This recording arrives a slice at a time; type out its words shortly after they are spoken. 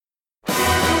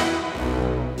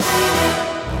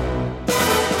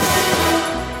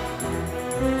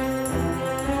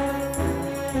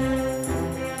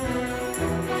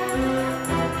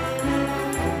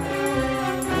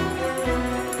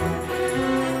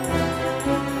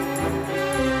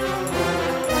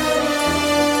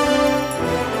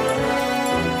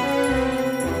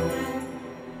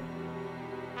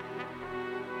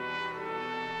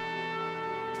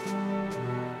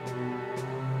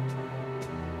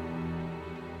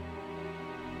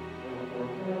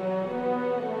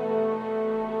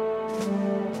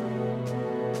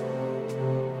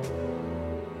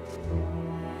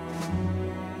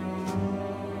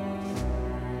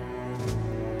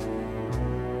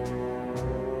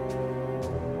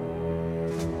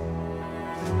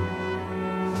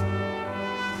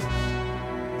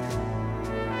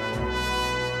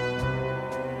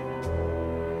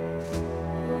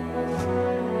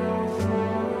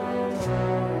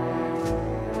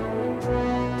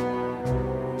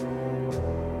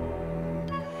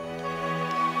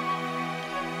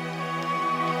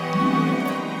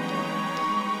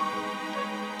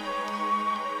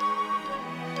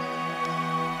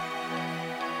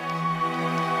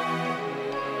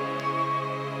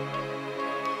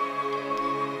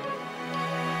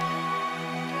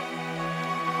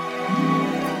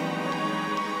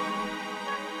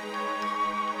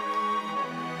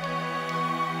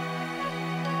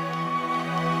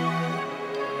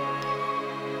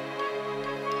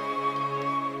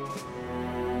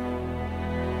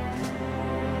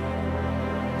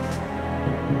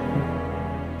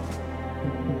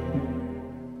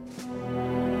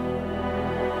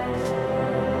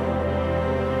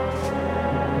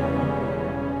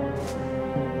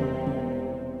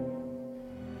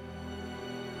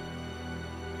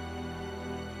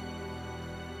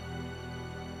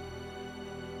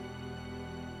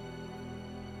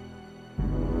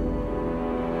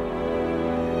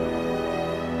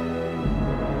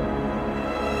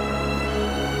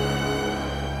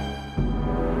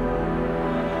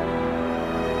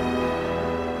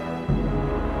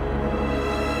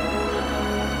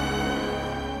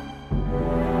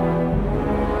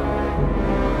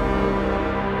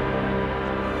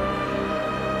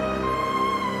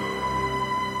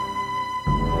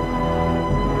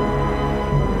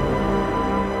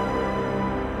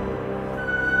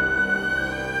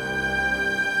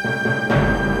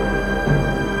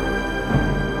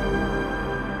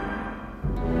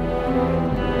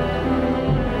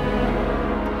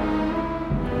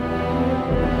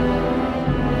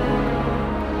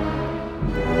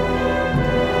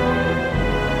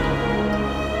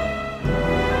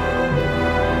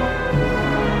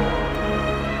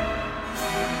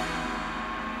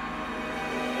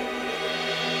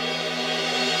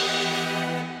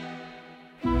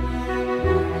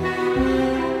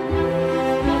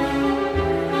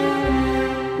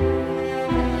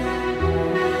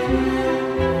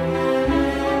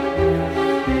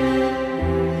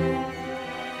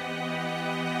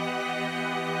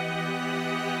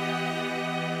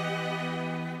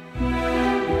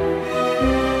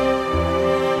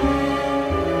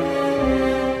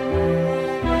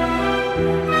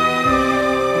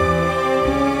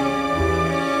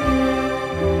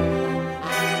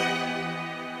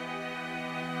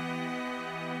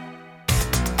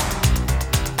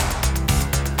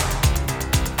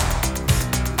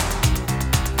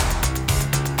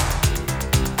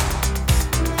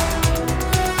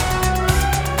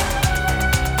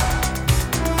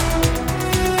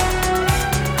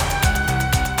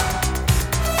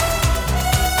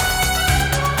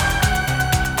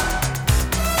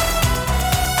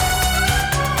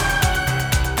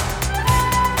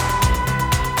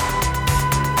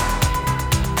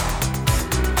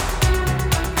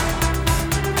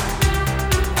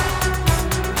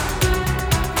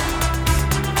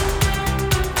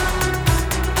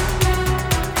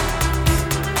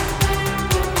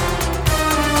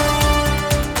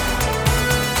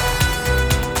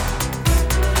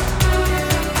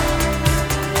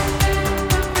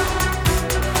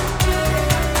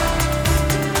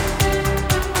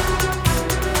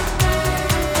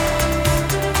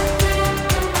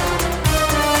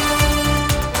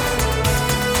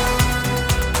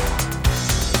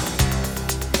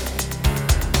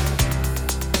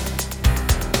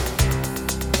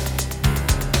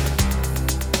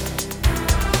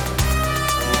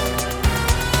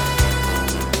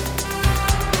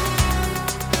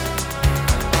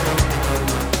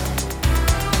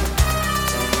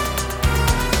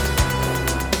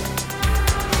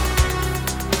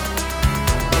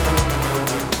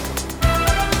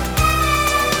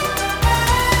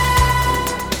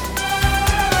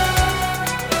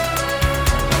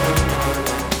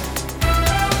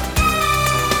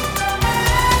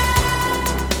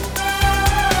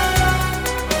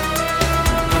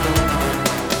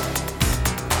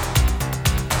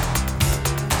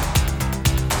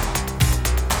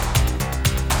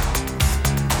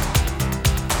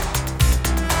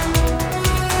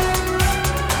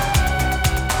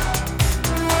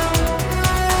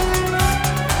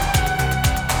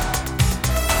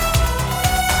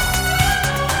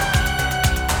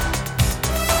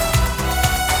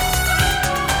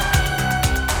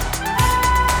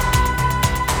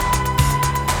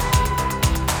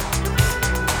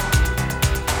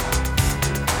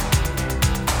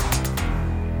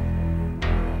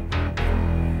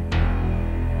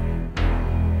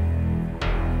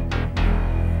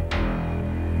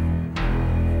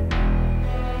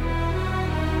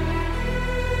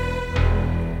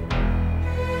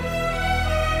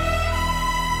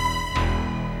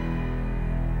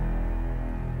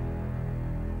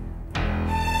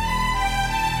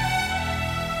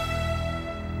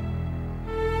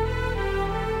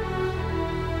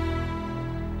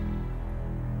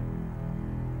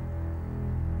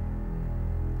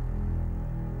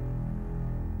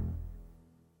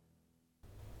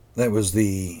That was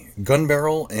the gun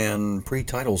barrel and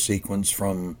pre-title sequence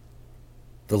from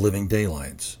The Living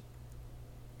Daylights.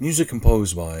 Music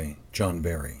composed by John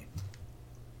Barry.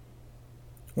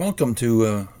 Welcome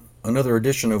to another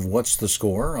edition of What's the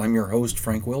Score? I'm your host,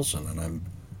 Frank Wilson, and I'm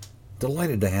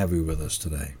delighted to have you with us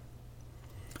today.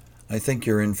 I think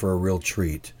you're in for a real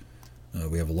treat.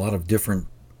 We have a lot of different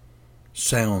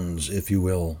sounds, if you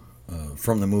will,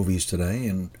 from the movies today,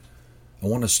 and I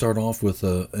want to start off with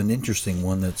an interesting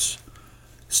one that's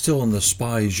still in the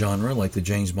spy genre, like the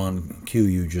James Bond cue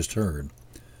you just heard.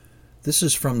 This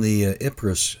is from the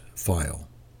Ipcress File,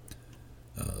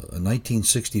 a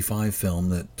 1965 film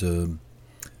that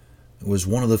was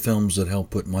one of the films that helped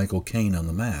put Michael Caine on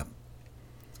the map.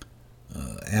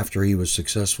 After he was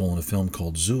successful in a film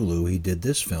called Zulu, he did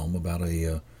this film about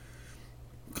a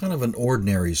kind of an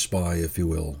ordinary spy, if you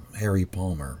will, Harry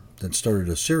Palmer, that started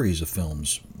a series of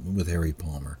films with Harry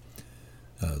Palmer.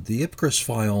 The Ipcress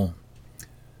File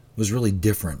was really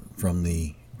different from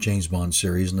the James Bond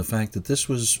series in the fact that this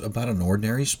was about an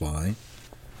ordinary spy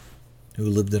who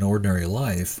lived an ordinary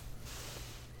life,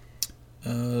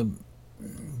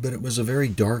 but it was a very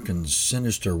dark and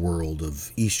sinister world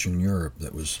of Eastern Europe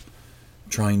that was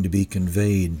trying to be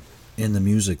conveyed in the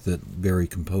music that Barry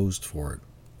composed for it.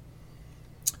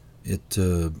 It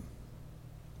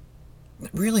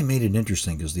really made it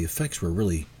interesting because the effects were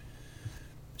really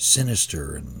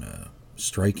sinister and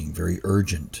striking, very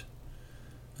urgent.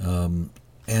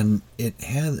 And it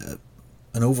had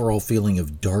an overall feeling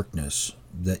of darkness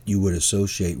that you would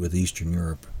associate with Eastern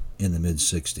Europe in the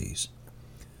mid-60s.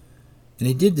 And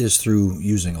he did this through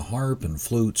using a harp and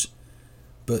flutes,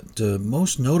 but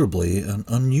most notably an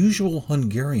unusual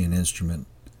Hungarian instrument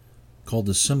called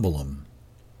the cymbalum.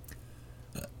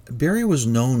 Barry was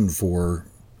known for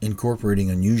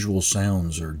incorporating unusual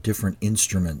sounds or different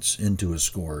instruments into his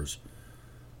scores.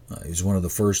 He's one of the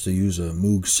first to use a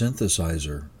Moog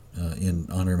synthesizer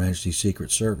on Her Majesty's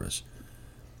Secret Service.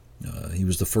 He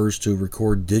was the first to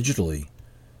record digitally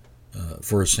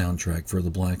for a soundtrack for The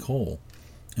Black Hole.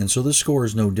 And so this score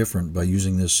is no different by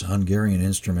using this Hungarian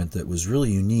instrument that was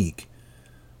really unique,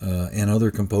 and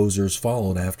other composers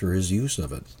followed after his use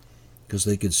of it because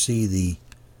they could see the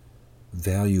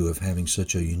value of having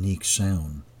such a unique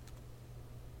sound.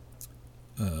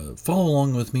 Follow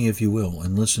along with me, if you will,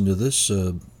 and listen to this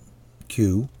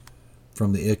cue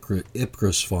from the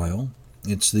Ipcris file.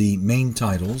 It's the main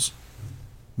titles,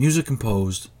 music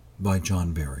composed by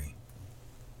John Barry.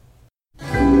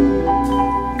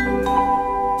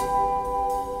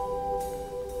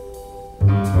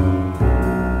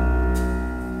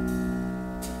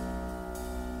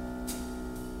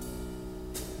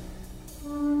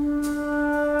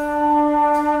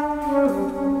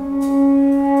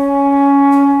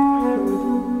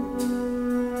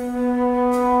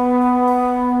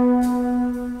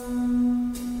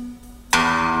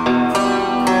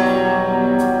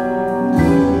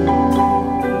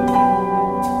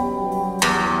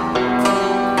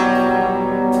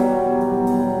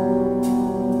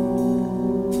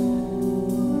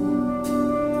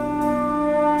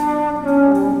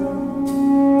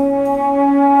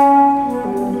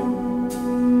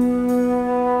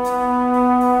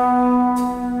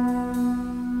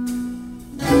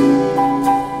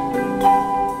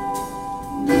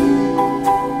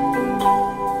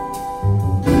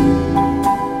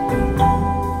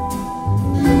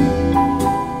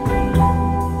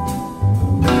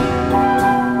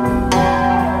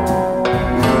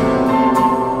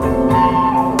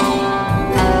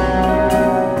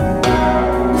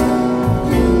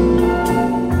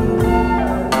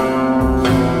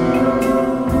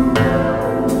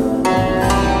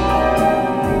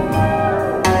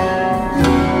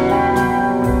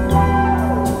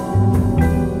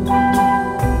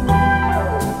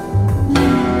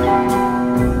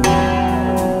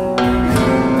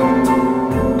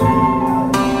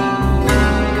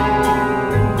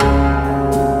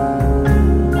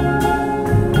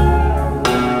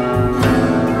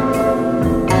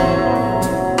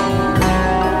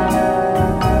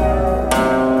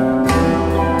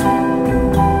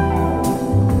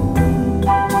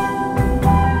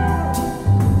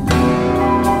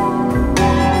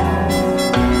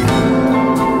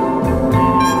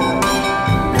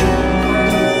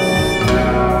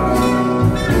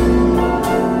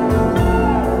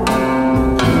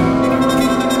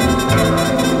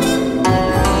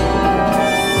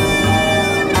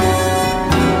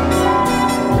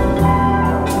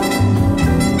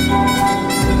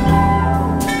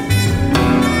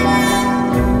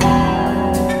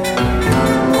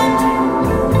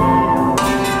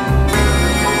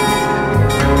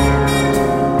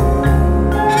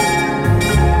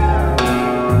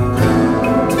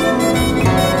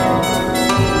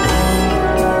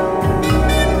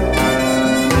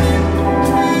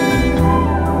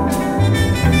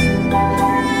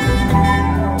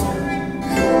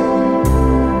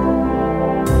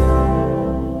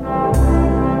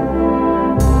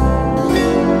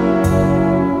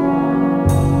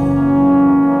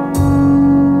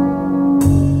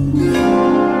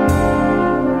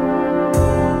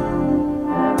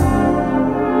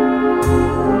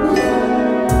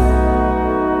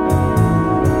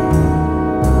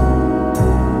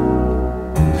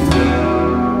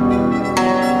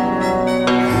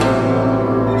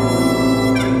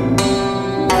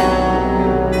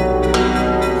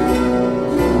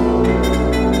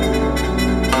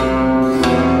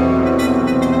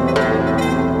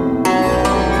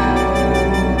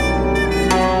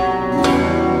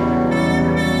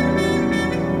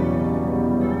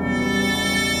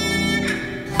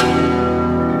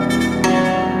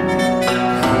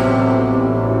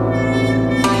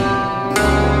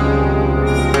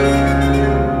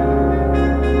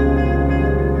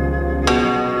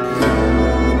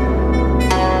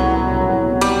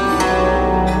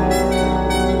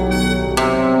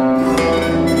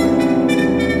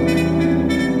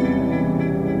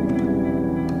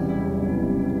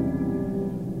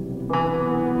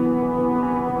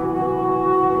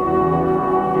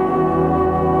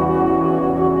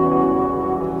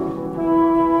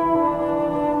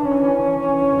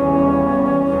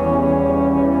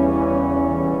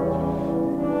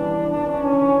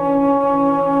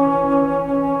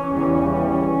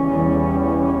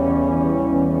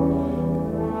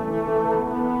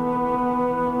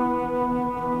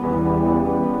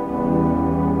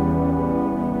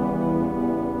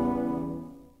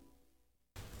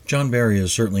 John Barry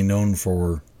is certainly known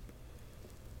for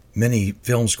many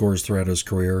film scores throughout his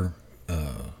career,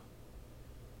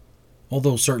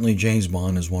 although certainly James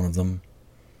Bond is one of them,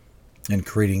 and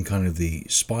creating kind of the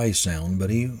spy sound, but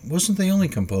he wasn't the only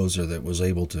composer that was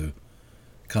able to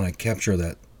kind of capture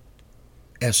that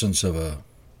essence of a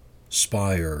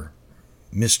spy or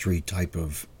mystery type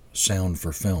of sound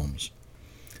for films.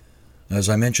 As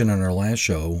I mentioned in our last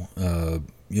show,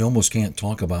 you almost can't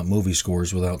talk about movie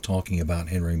scores without talking about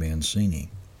Henry Mancini.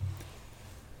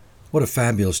 What a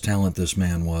fabulous talent this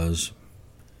man was,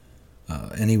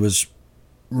 and he was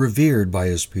revered by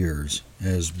his peers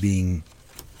as being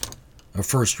a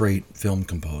first-rate film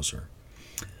composer.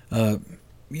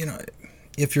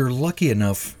 If you're lucky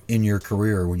enough in your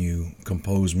career when you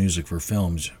compose music for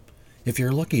films, if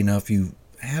you're lucky enough, you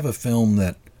have a film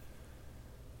that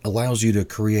allows you to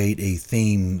create a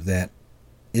theme that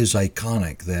is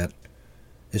iconic, that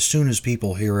as soon as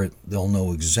people hear it, they'll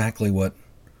know exactly what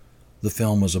the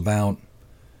film was about,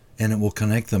 and it will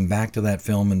connect them back to that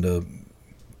film and to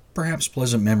perhaps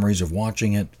pleasant memories of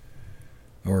watching it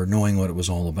or knowing what it was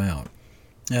all about.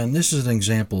 And this is an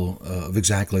example of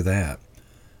exactly that.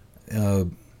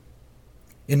 In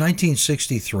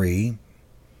 1963,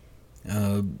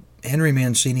 Henry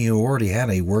Mancini, who already had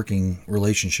a working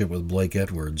relationship with Blake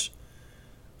Edwards,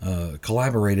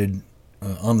 collaborated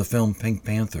on the film Pink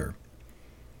Panther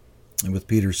with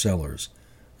Peter Sellers.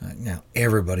 Now,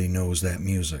 everybody knows that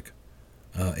music,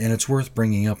 and it's worth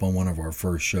bringing up on one of our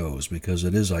first shows because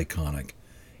it is iconic.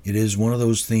 It is one of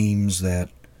those themes that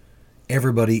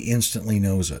everybody instantly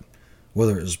knows it,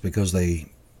 whether it's because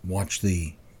they watched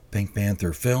the Pink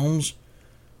Panther films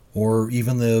or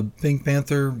even the Pink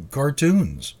Panther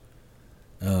cartoons.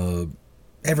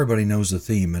 Everybody knows the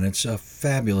theme, and it's a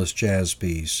fabulous jazz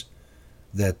piece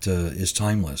that is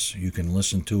timeless. You can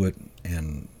listen to it,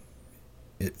 and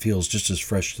it feels just as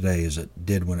fresh today as it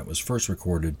did when it was first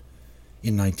recorded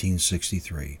in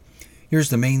 1963. Here's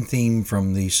the main theme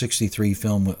from the 63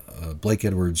 film Blake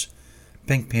Edwards'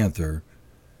 Pink Panther,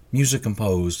 music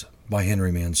composed by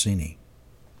Henry Mancini.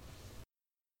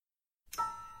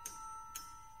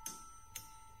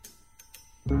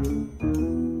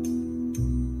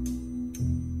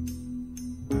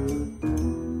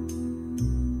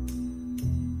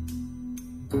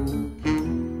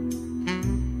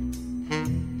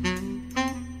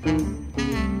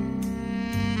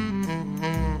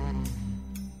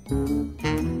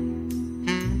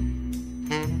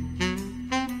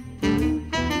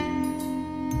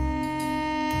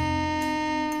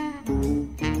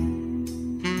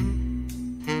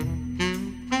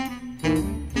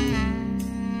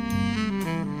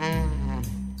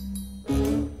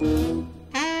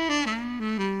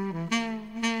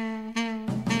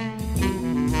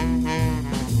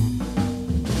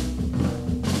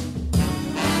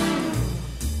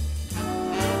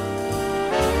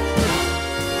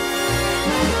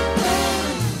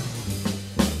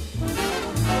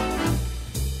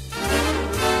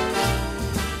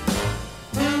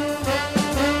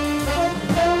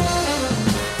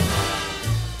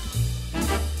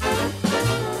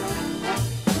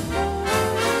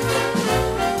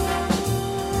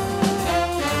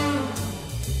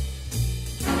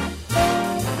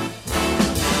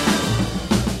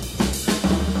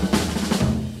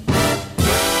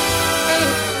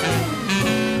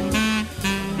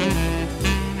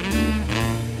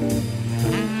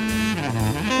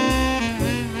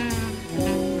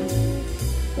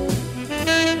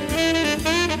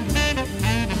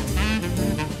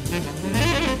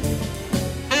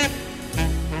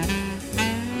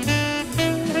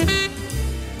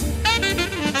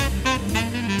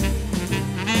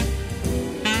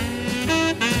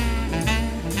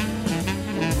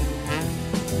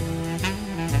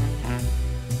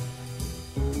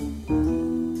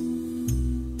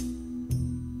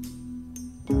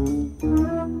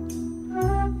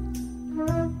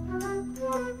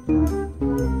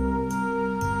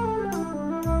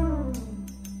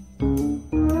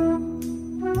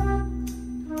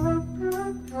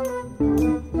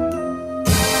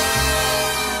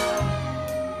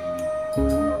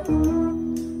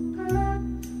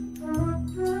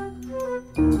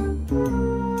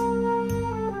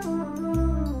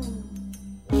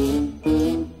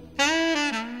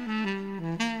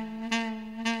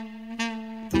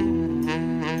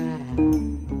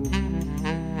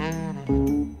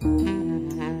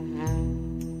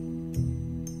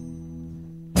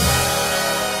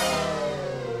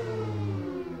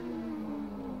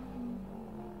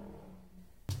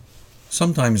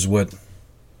 Sometimes what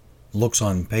looks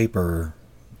on paper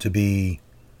to be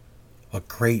a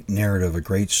great narrative, a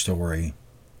great story,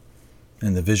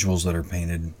 and the visuals that are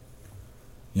painted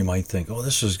you might think, oh,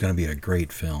 this is going to be a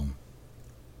great film.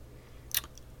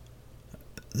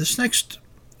 This next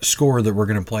score that we're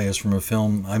going to play is from a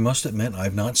film I must admit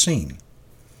I've not seen.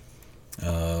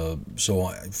 So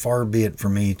far be it for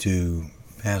me to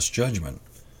pass judgment.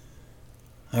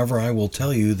 However, I will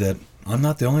tell you that I'm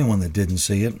not the only one that didn't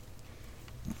see it.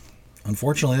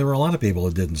 Unfortunately, there were a lot of people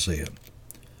that didn't see it.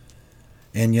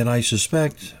 And yet I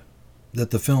suspect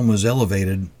that the film was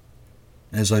elevated,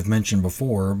 as I've mentioned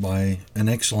before, by an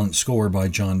excellent score by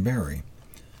John Barry.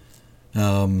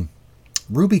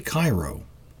 Ruby Cairo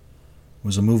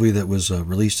was a movie that was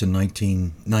released in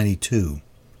 1992.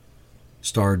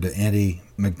 Starred Andie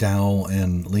MacDowell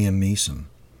and Liam Neeson.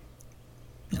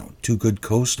 Two good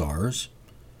co-stars.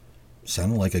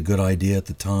 Sounded like a good idea at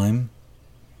the time.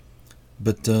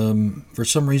 But for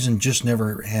some reason just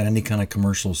never had any kind of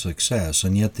commercial success.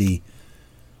 And yet the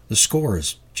score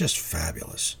is just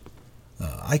fabulous.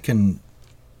 I can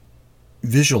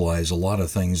visualize a lot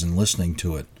of things in listening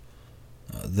to it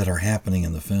that are happening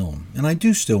in the film. And I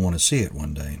do still want to see it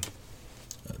one day.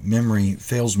 Memory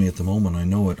fails me at the moment. I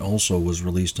know it also was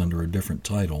released under a different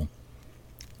title.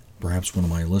 Perhaps one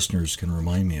of my listeners can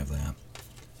remind me of that.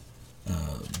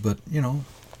 But,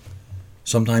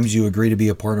 sometimes you agree to be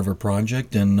a part of a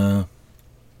project and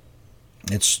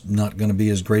it's not going to be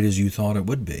as great as you thought it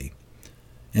would be.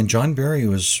 And John Barry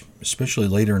was, especially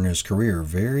later in his career,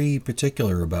 very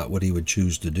particular about what he would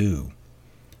choose to do.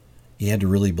 He had to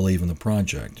really believe in the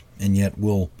project, and yet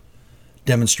we'll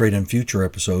demonstrate in future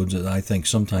episodes that I think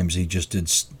sometimes he just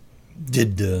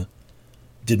did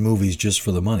movies just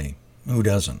for the money. Who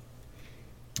doesn't?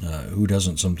 Who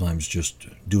doesn't sometimes just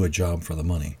do a job for the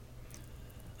money?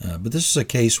 But this is a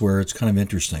case where it's kind of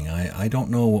interesting. I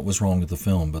don't know what was wrong with the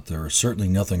film, but there is certainly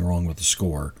nothing wrong with the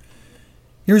score.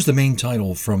 Here's the main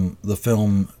title from the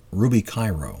film Ruby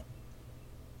Cairo.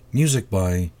 Music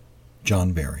by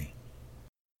John Barry.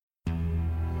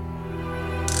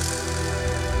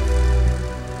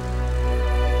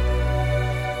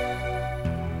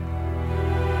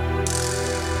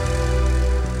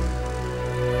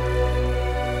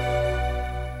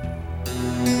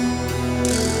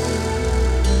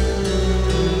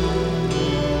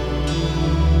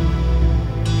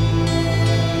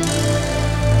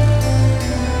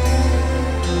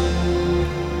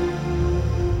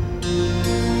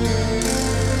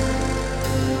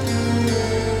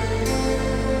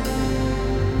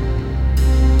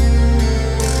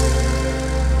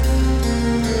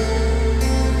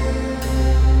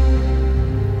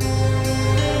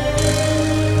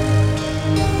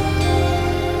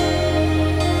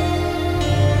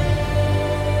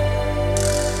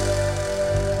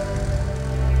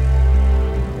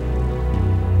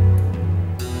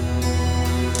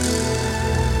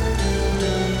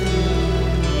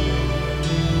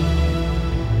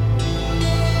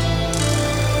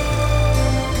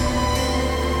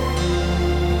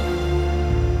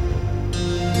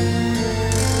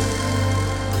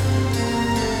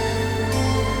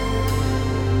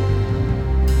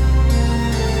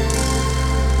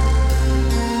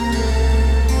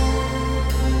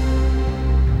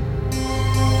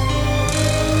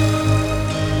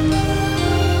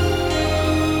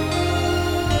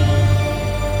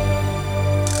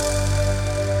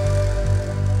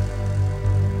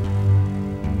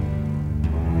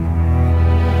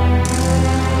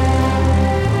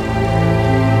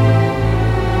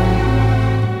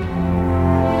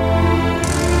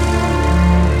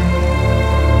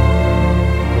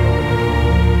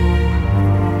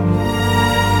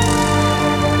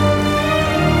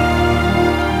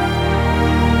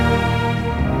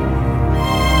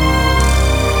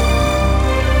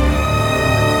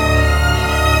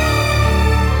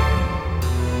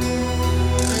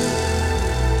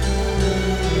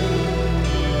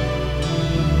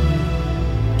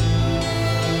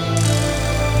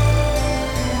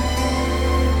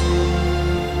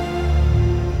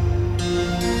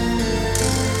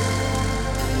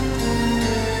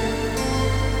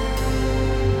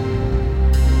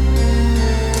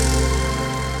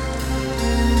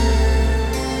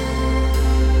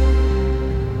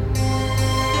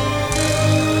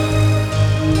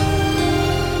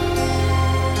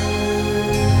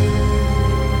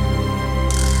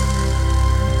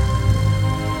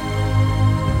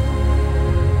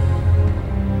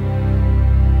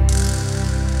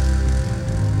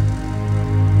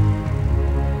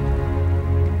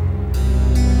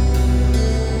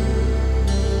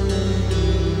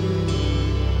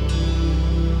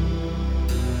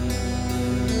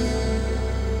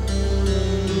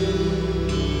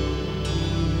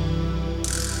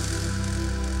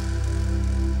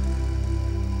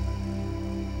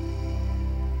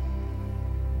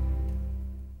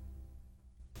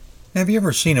 Have you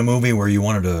ever seen a movie where you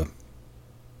wanted to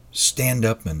stand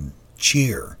up and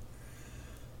cheer?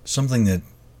 Something that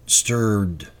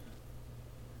stirred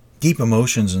deep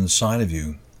emotions inside of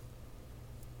you,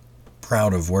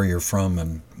 proud of where you're from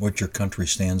and what your country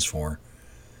stands for.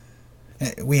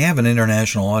 We have an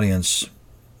international audience,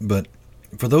 but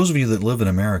for those of you that live in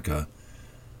America,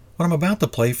 what I'm about to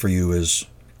play for you is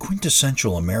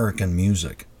quintessential American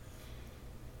music.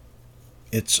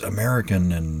 It's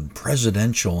American and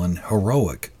presidential and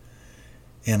heroic.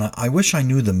 And I wish I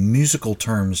knew the musical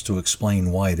terms to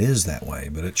explain why it is that way,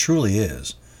 but it truly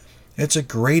is. It's a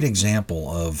great example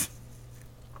of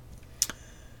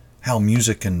how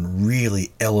music can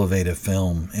really elevate a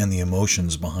film and the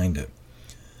emotions behind it.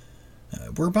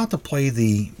 We're about to play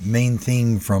the main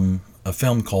theme from a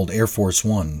film called Air Force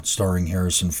One, starring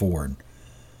Harrison Ford,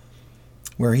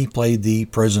 where he played the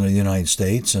President of the United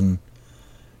States, and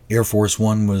Air Force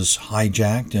One was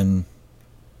hijacked, and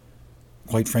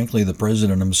quite frankly, the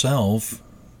President himself,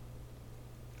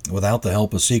 without the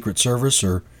help of Secret Service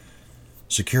or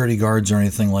security guards or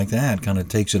anything like that, kind of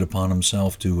takes it upon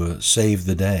himself to save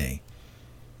the day.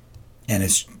 And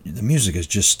the music is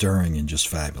just stirring and just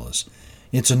fabulous.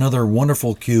 It's another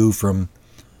wonderful cue from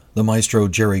the maestro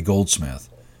Jerry Goldsmith.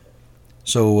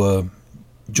 So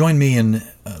join me in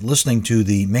listening to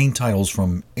the main titles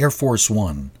from Air Force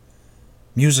One,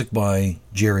 music by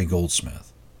Jerry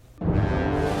Goldsmith.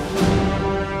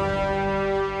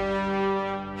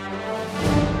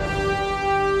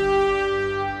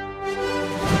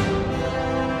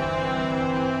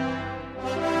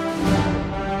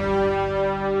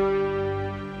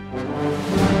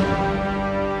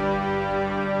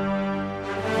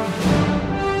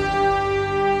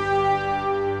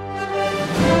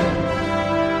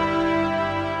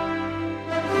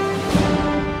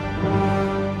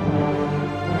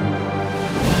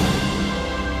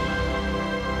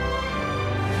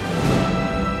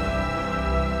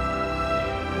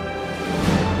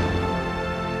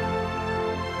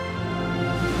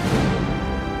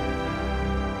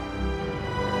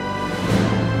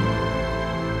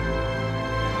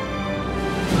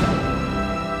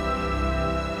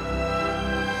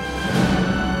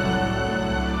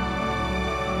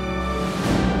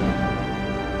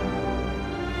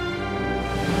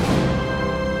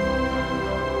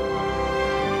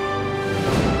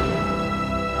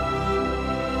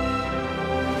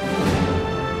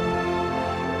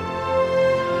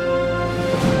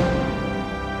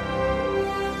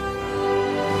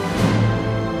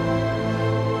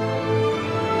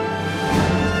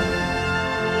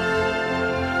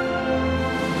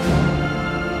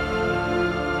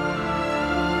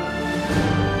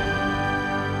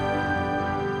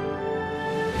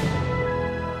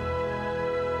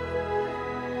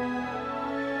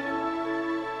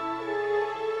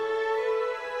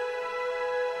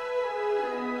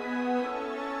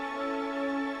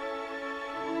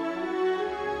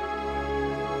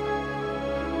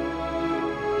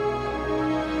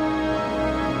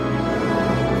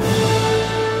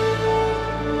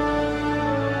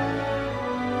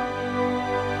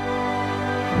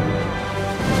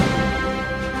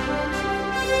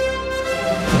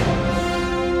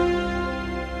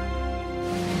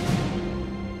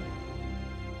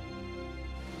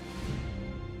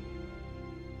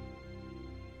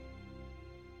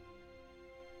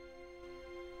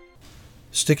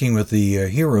 Sticking with the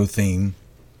hero theme,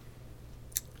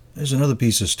 there's another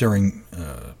piece of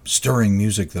stirring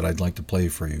music that I'd like to play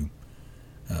for you.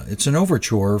 It's an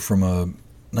overture from a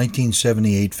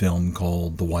 1978 film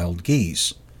called The Wild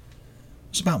Geese.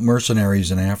 It's about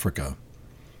mercenaries in Africa.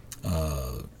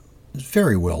 It's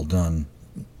very well done.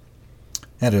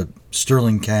 Had a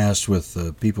sterling cast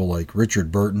with people like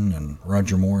Richard Burton and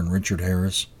Roger Moore and Richard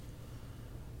Harris.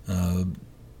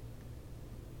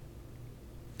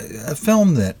 A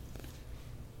film that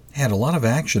had a lot of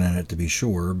action in it, to be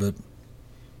sure, but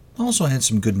also had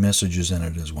some good messages in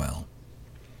it as well.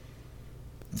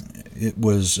 It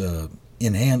was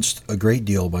enhanced a great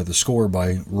deal by the score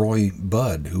by Roy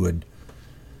Budd, who had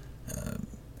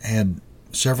had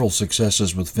several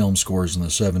successes with film scores in the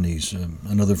 70s.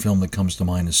 Another film that comes to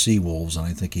mind is Seawolves, and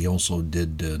I think he also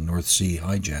did North Sea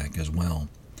Hijack as well.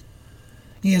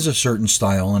 He has a certain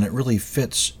style, and it really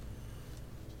fits.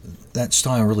 That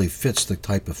style really fits the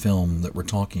type of film that we're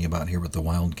talking about here with The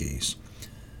Wild Geese.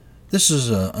 This is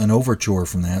an overture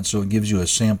from that, so it gives you a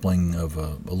sampling of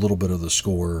a little bit of the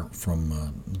score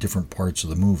from different parts of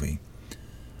the movie.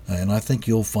 And I think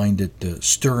you'll find it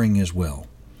stirring as well.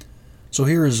 So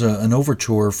here is an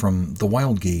overture from The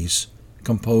Wild Geese,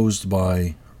 composed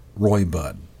by Roy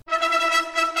Budd.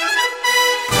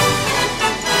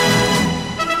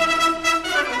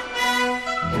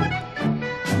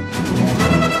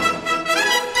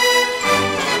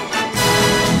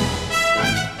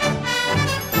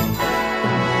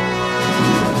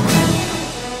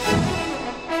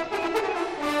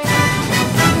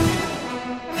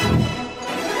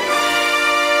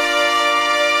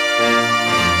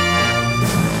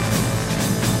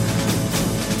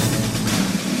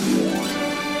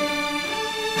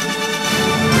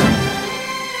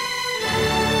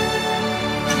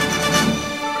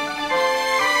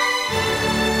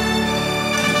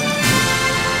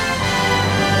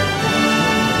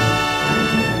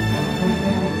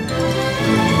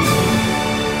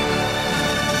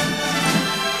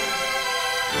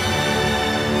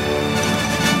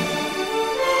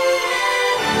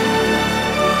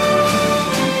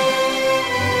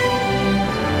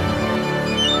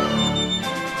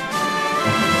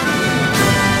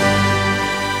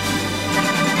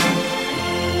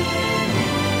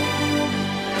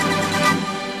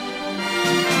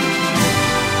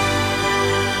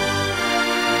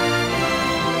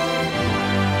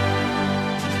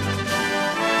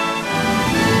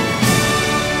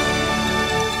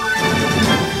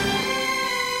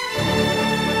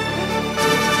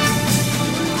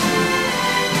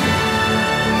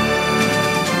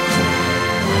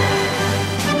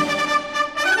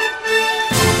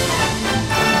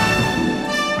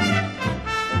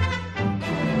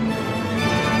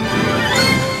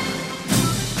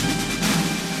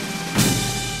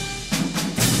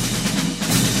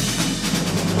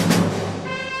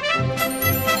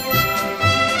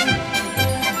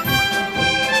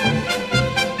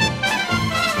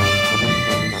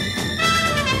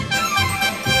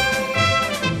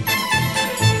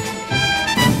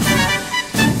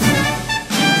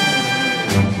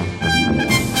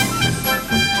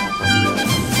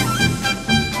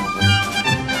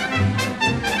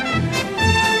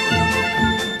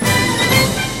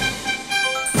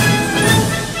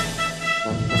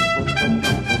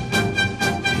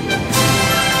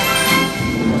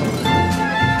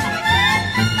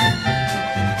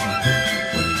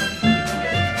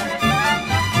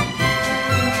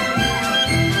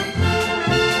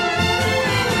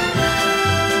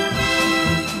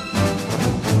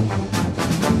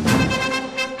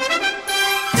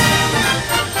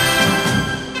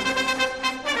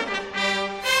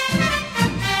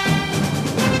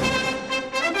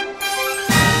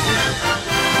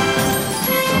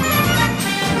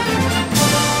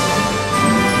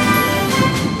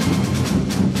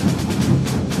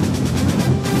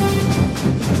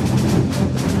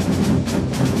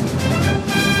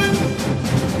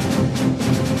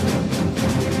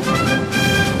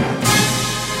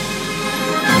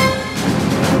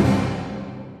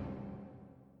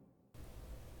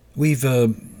 We've,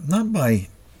 not by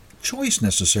choice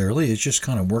necessarily, it's just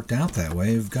kind of worked out that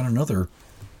way. We've got another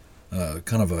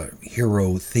kind of a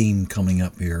hero theme coming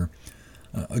up here.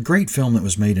 A great film that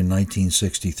was made in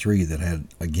 1963 that had,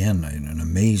 again, an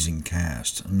amazing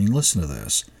cast. I mean, listen to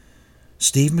this.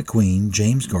 Steve McQueen,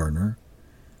 James Gardner,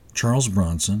 Charles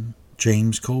Bronson,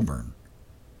 James Coburn.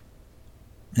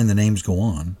 And the names go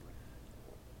on.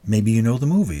 Maybe you know the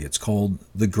movie. It's called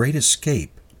The Great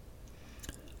Escape.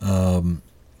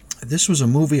 This was a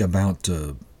movie about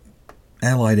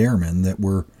Allied airmen that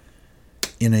were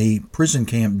in a prison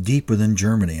camp deep within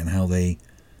Germany and how they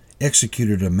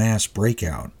executed a mass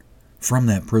breakout from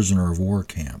that prisoner of war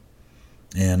camp.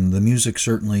 And the music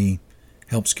certainly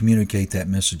helps communicate that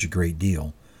message a great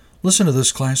deal. Listen to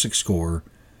this classic score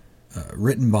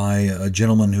written by a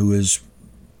gentleman who is,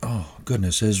 oh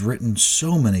goodness, has written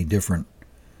so many different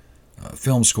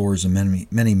film scores and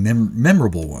many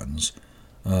memorable ones.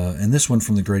 And this one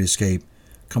from The Great Escape,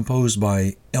 composed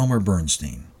by Elmer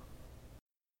Bernstein.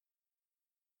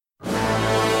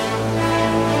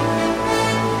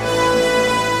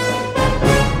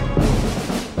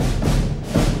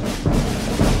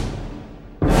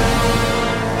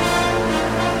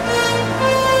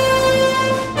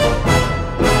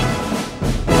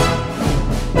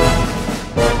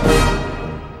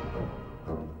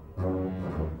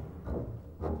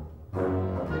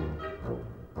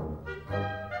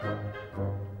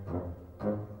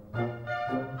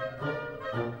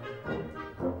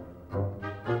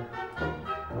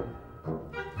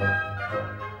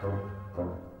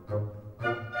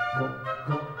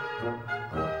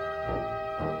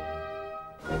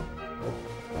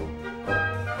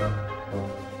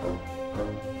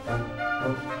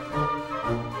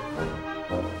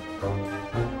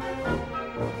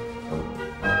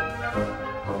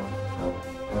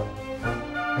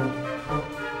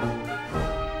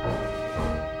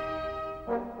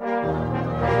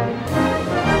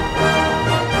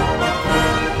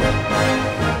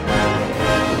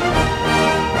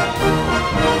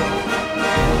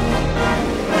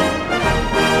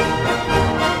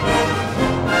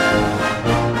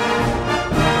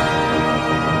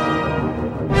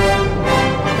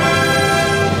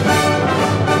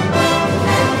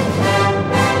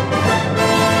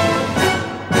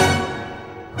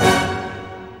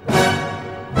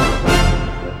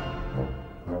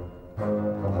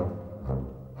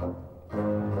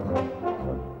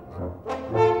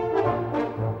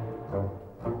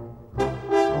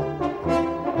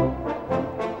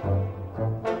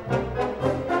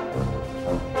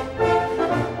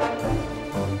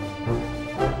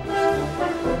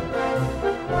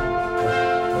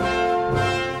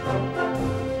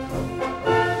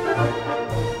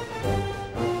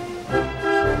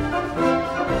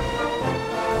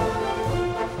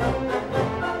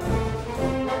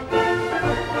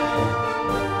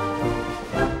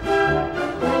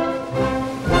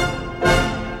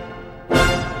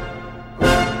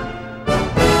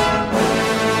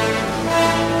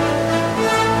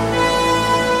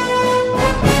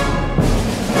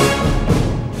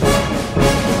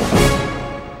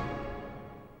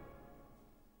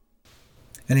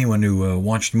 Anyone who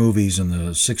watched movies in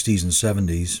the 60s and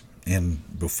 70s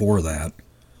and before that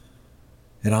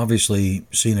had obviously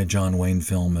seen a John Wayne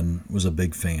film and was a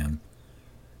big fan.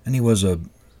 And he was a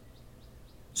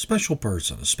special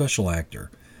person, a special actor.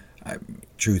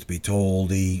 Truth be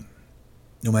told,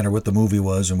 no matter what the movie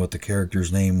was and what the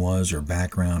character's name was or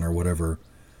background or whatever,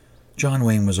 John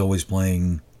Wayne was always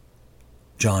playing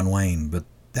John Wayne, but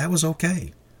that was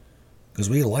okay because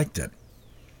we liked it.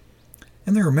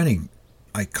 And there are many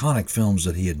iconic films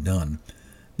that he had done,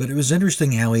 but it was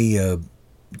interesting how he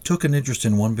took an interest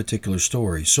in one particular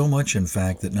story, so much in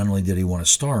fact that not only did he want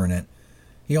to star in it,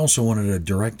 he also wanted to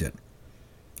direct it.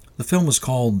 The film was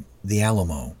called The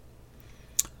Alamo.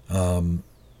 It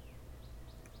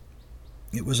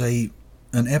was an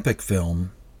epic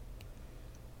film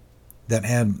that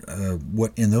had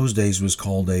what in those days was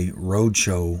called a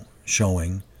roadshow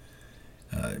showing.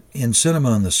 In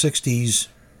cinema in the 60s,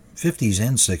 50s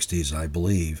and 60s, I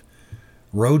believe,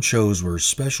 road shows were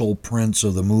special prints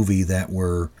of the movie that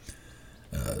were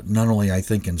not only, I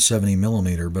think, in 70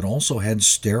 millimeter, but also had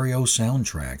stereo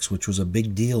soundtracks, which was a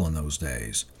big deal in those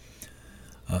days.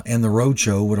 And the road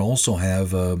show would also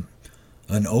have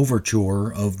an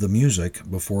overture of the music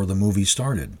before the movie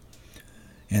started.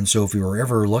 And so if you were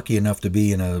ever lucky enough to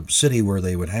be in a city where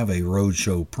they would have a road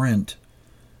show print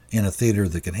in a theater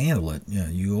that could handle it,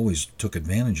 you always took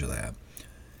advantage of that.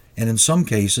 And in some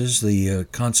cases, the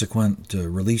consequent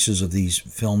releases of these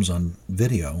films on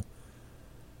video,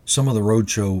 some of the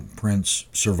roadshow prints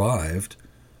survived,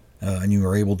 and you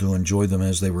were able to enjoy them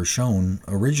as they were shown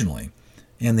originally.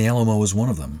 And The Alamo is one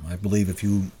of them. I believe if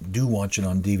you do watch it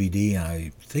on DVD,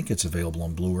 I think it's available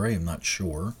on Blu-ray, I'm not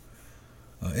sure.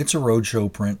 It's a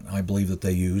roadshow print, I believe, that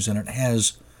they use, and it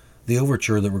has the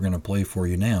overture that we're going to play for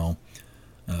you now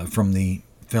from the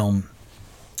film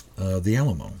The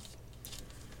Alamo.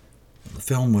 The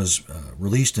film was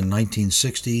released in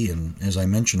 1960, and as I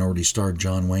mentioned, already starred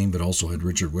John Wayne, but also had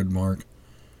Richard Widmark,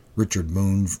 Richard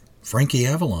Moon, Frankie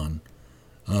Avalon,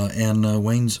 and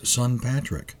Wayne's son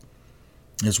Patrick,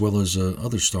 as well as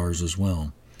other stars as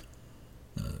well.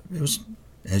 It was,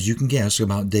 as you can guess,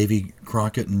 about Davy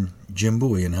Crockett and Jim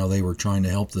Bowie and how they were trying to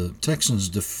help the Texans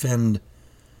defend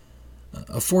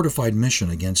a fortified mission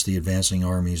against the advancing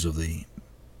armies of the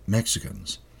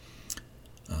Mexicans.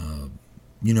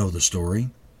 You know the story,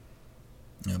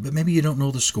 but maybe you don't know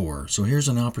the score. So here's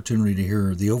an opportunity to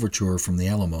hear the overture from The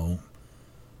Alamo,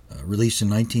 released in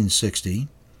 1960,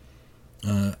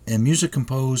 and music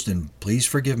composed, and please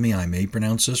forgive me, I may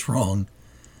pronounce this wrong,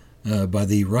 by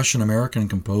the Russian-American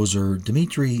composer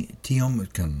Dmitri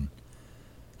Tiomkin.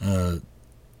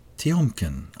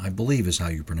 Tiomkin, I believe is how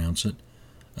you pronounce it.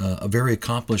 A very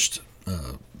accomplished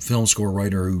film score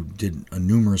writer who did a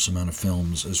numerous amount of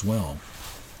films as well.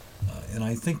 And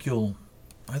I think you'll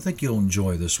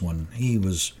enjoy this one. He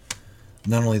was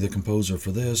not only the composer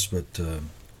for this, but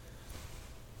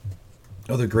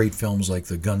other great films like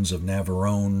The Guns of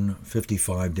Navarone,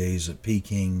 55 Days at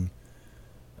Peking,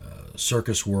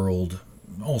 Circus World,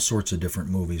 all sorts of different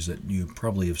movies that you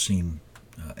probably have seen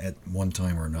at one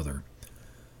time or another.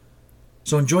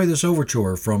 So enjoy this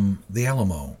overture from The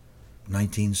Alamo,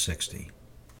 1960.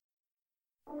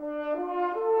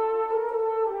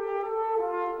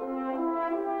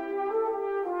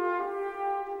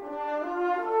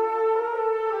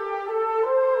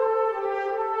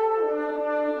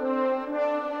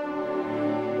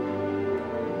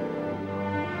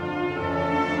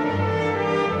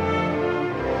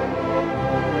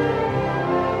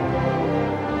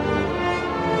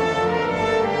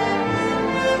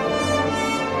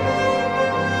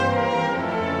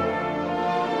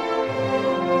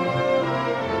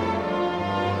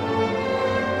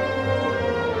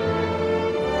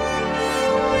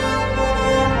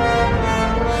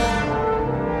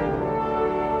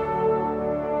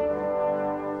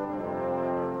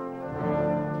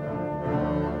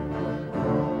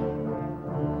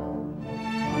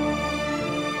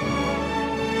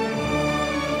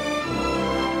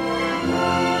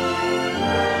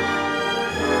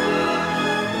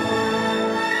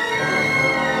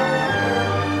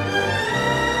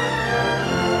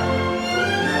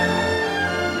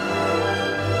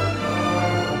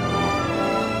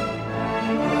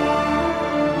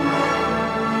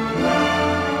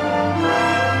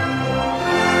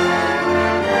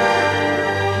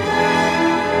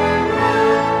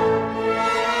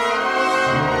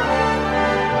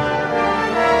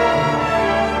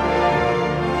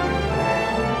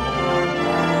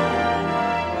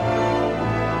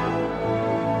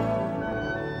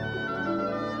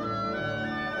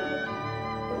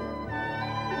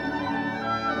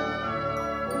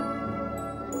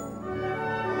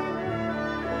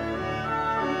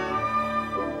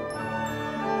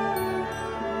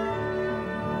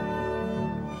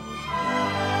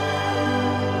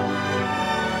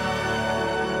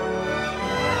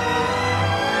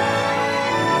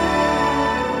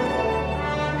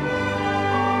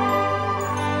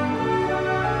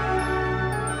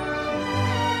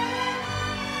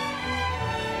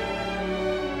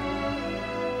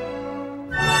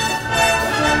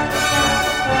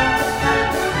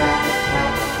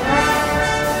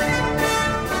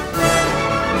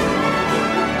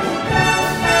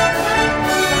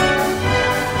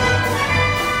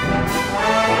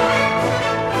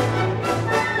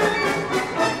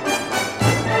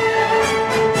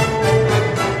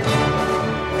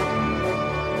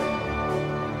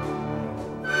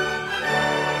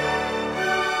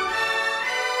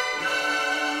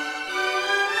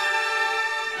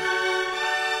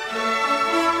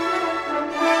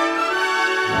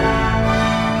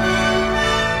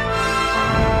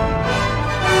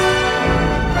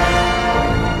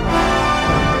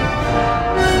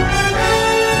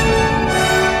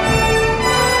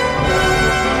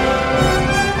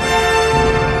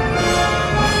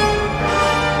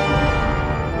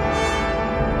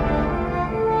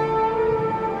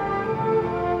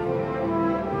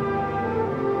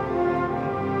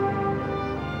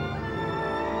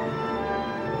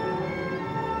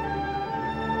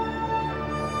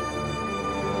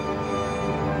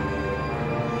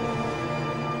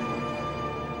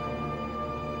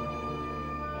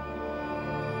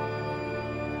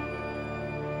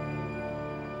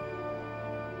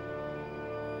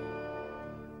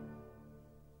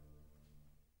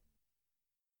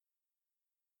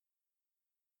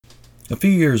 A few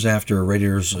years after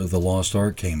Raiders of the Lost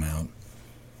Ark came out,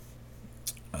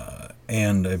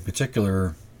 and a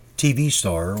particular TV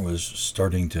star was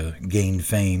starting to gain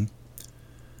fame,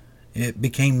 it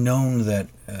became known that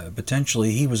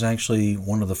potentially he was actually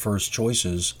one of the first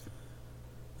choices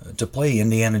to play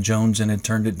Indiana Jones and had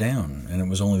turned it down. And it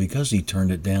was only because he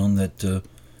turned it down that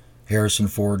Harrison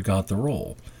Ford got the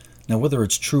role. Now, whether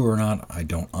it's true or not, I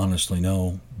don't honestly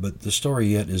know, but the story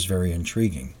yet is very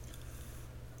intriguing.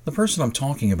 The person I'm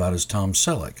talking about is Tom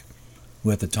Selleck,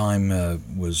 who at the time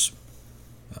was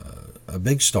a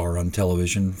big star on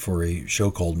television for a show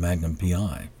called Magnum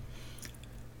P.I.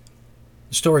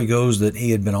 The story goes that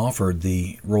he had been offered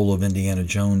the role of Indiana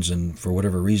Jones, and for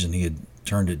whatever reason he had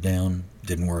turned it down,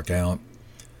 didn't work out.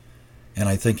 And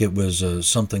I think it was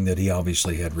something that he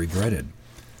obviously had regretted.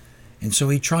 And so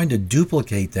he tried to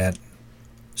duplicate that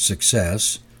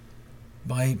success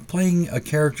by playing a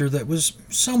character that was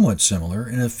somewhat similar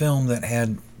in a film that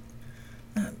had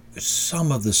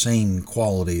some of the same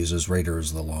qualities as Raiders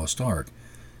of the Lost Ark.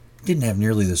 It didn't have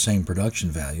nearly the same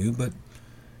production value, but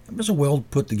it was a well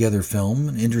put together film,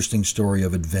 an interesting story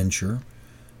of adventure.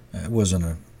 It wasn't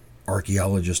an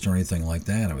archaeologist or anything like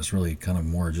that. It was really kind of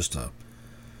more just an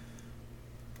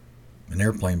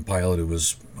airplane pilot who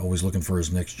was always looking for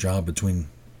his next job between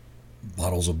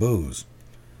bottles of booze.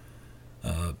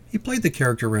 He played the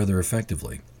character rather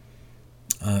effectively.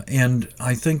 And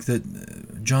I think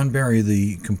that John Barry,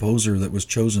 the composer that was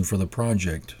chosen for the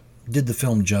project, did the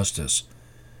film justice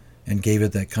and gave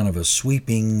it that kind of a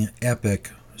sweeping,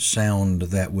 epic sound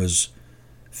that was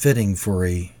fitting for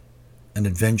an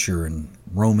adventure and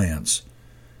romance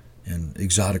and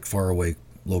exotic faraway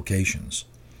locations.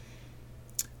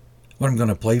 What I'm going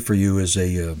to play for you is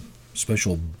a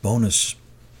special bonus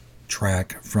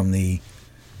track from the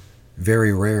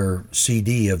very rare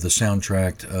CD of the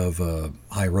soundtrack of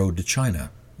High Road to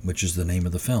China, which is the name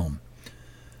of the film.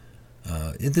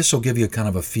 This will give you kind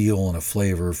of a feel and a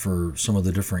flavor for some of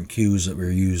the different cues that were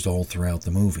used all throughout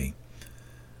the movie.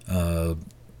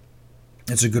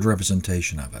 It's a good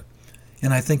representation of it.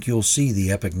 And I think you'll see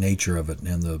the epic nature of it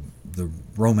and the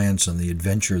romance and the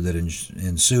adventure that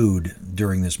ensued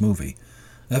during this movie.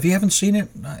 Now, if you haven't seen it,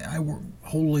 I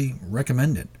wholly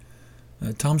recommend it.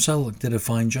 Tom Selleck did a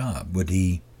fine job. Would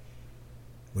he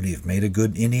have made a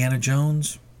good Indiana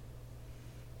Jones?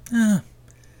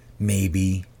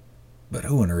 Maybe. But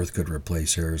who on earth could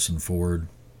replace Harrison Ford?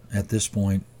 At this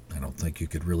point, I don't think you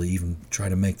could really even try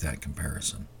to make that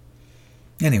comparison.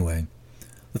 Anyway,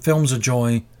 the film's a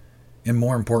joy, and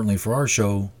more importantly for our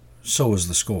show, so is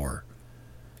the score.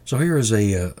 So here is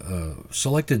a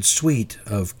selected suite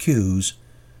of cues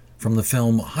from the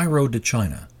film High Road to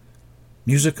China.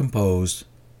 Music composed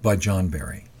by John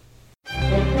Barry.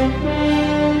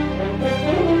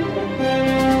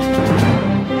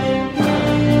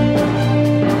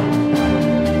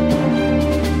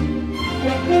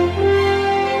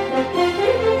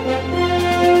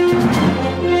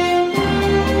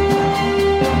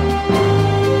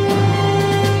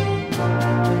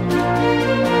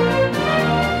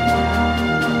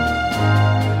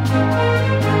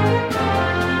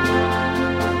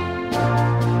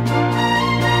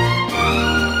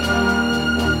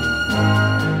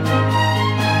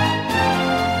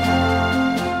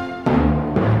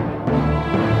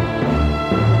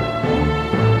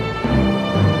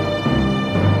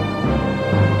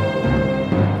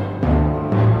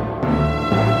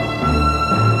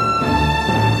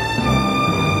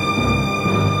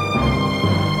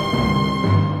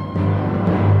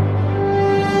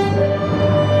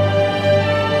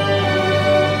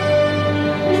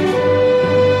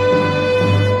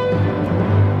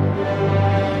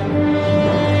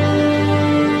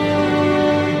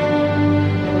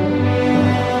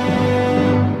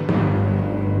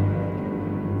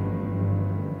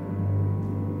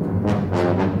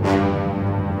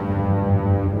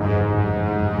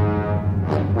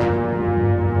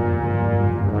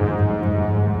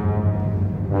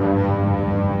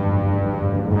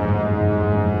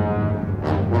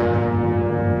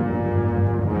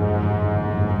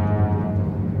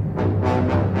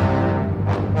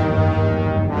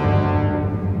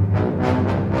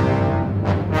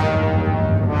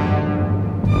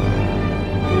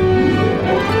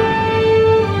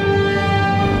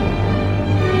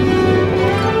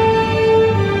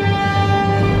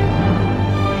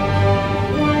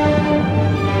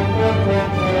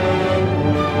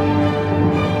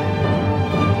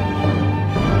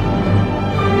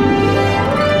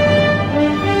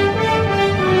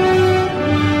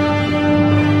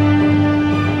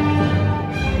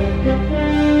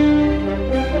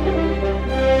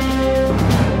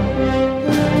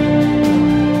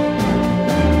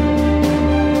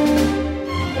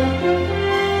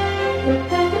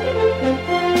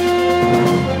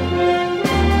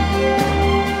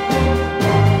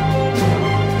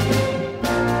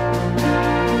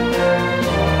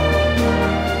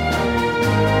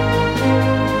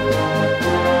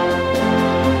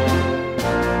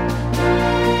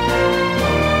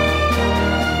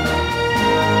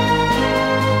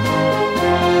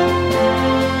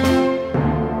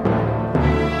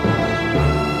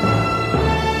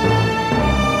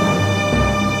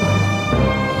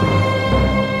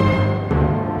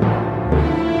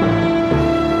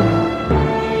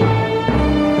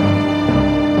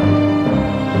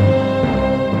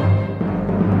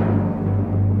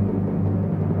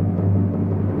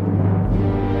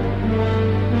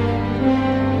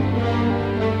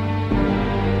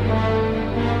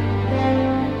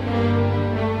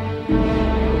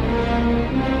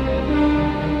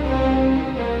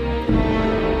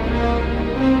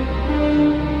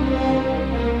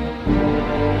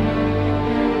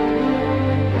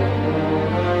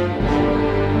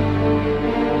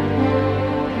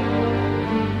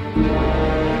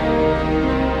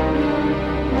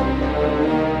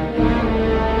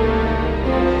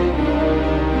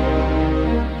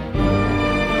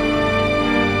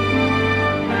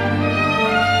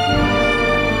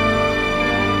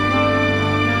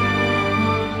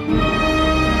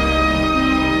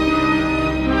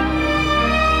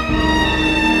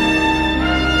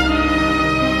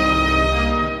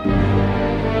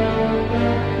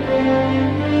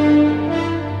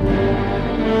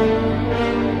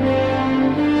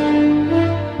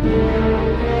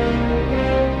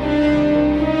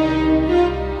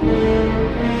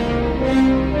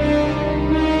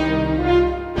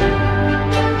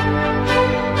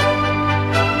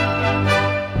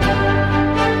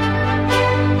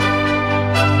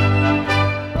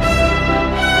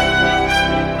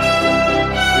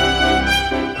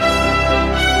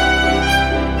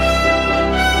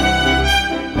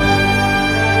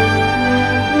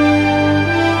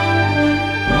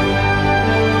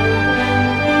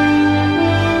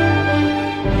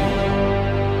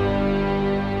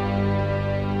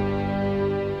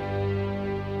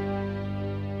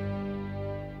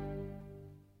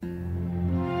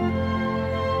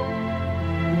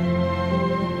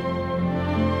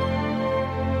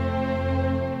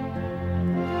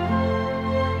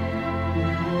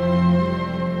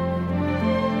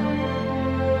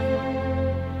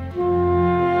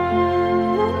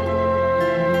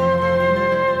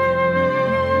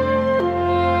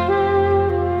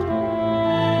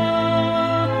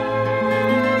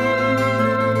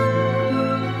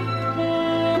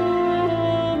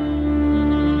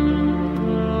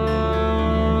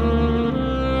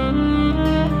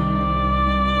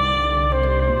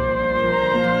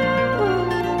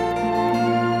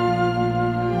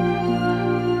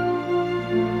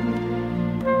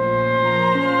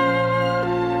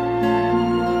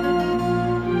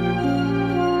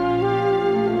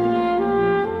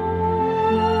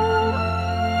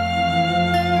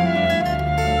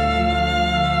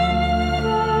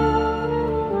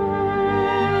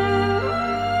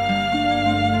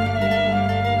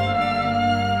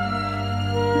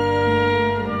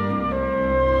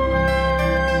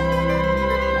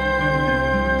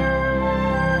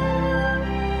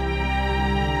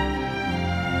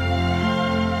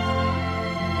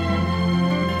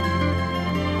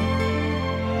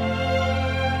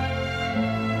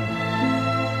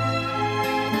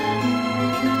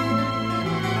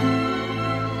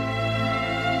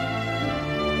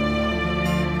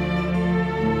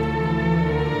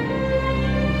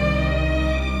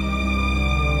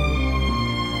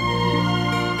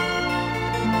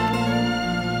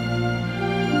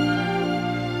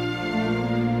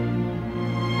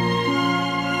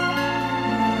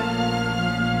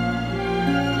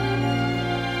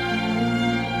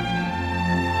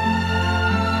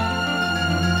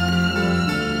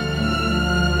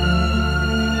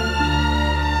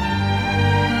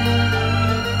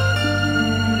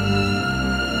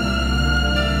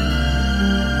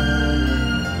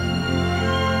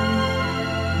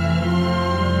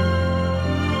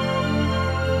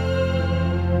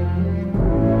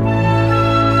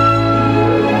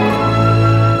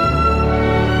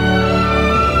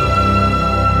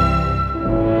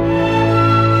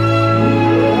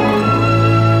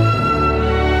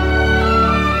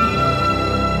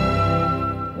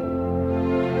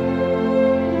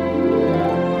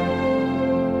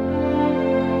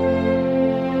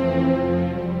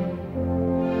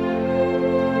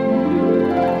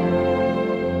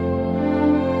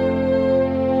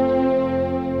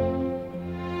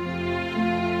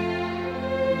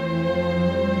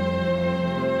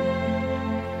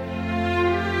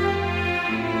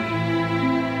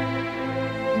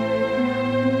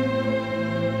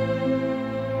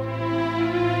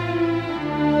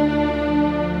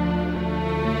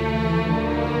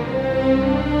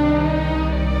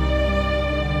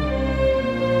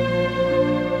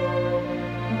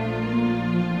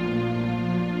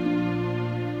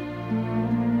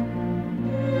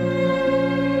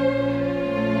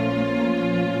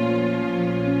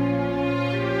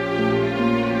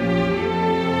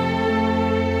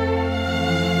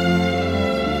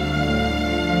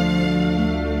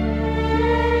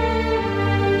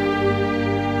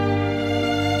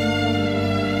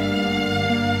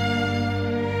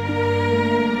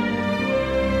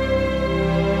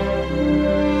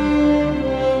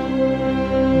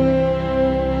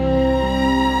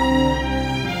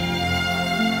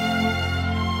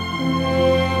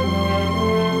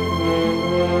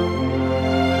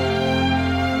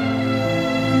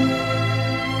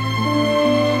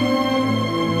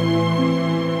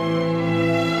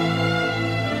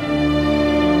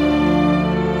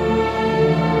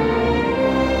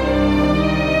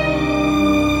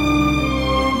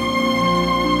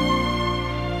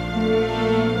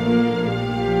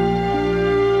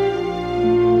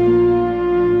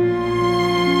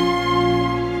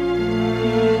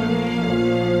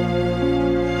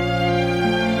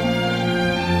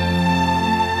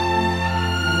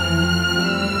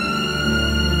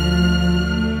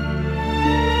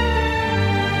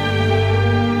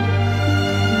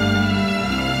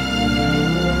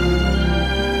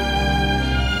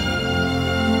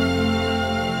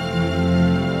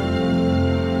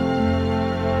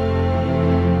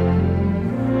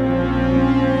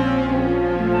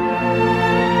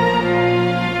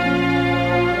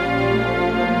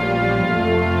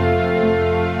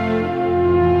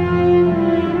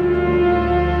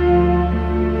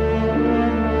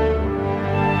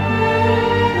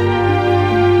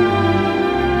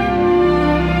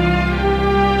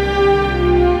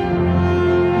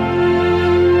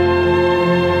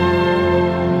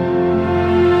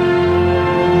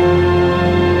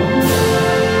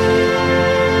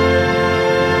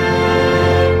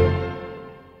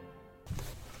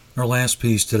 Our last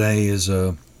piece today is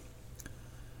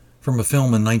from a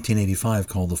film in 1985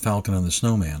 called The Falcon and the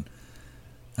Snowman.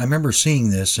 I remember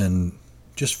seeing this and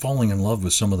just falling in love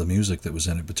with some of the music that was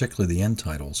in it, particularly the end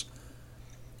titles.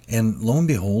 And lo and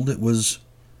behold, it was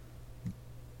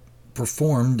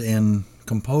performed and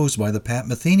composed by the Pat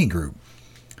Metheny Group,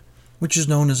 which is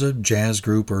known as a jazz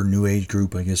group or new age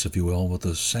group, I guess, if you will, but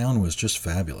the sound was just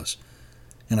fabulous.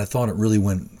 And I thought it really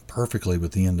went perfectly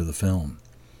with the end of the film.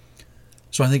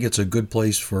 So I think it's a good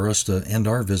place for us to end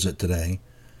our visit today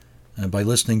by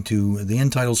listening to the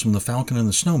end titles from The Falcon and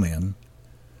the Snowman,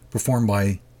 performed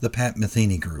by the Pat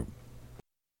Metheny Group.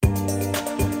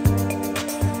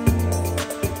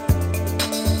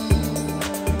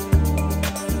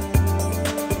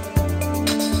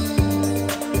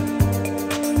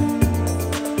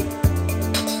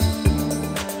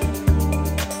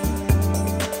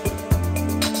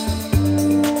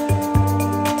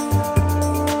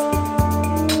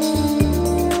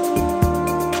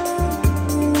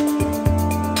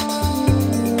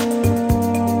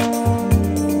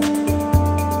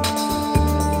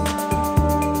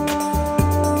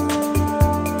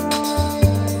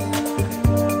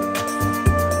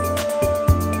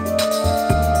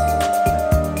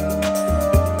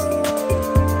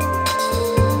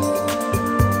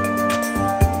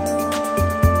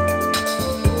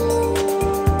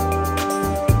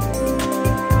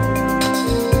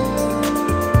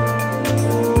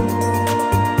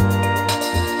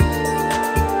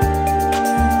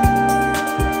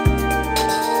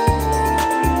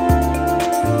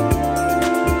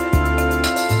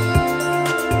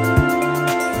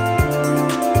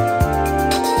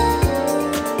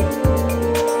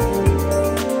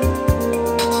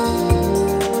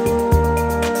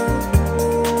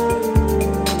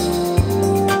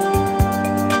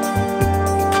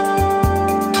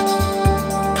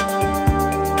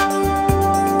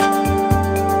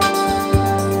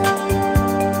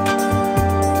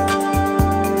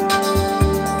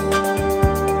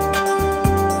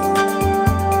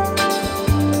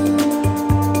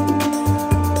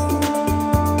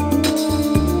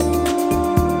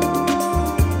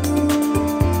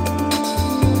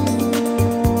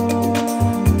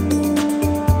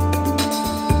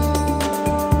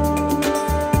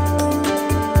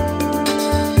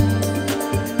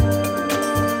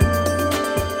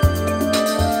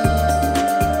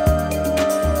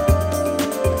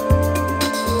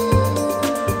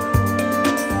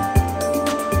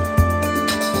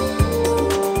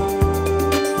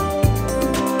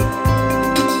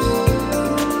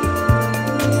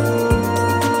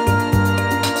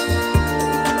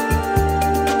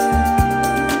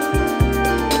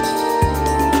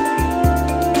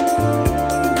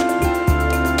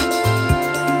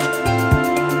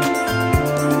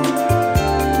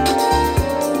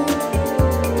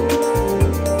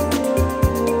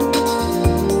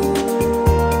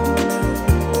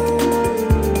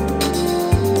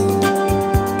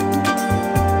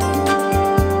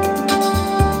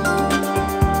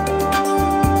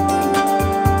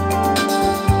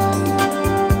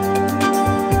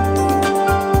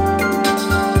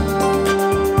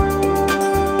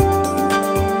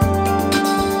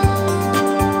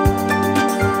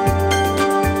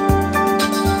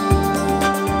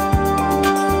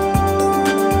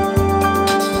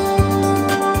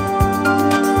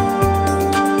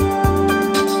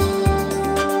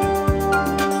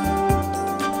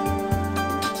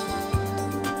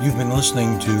 You've been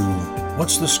listening to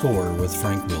What's the Score with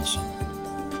Frank Wilson.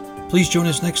 Please join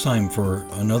us next time for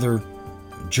another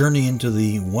journey into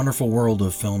the wonderful world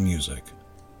of film music.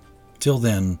 Till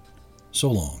then, so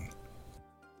long.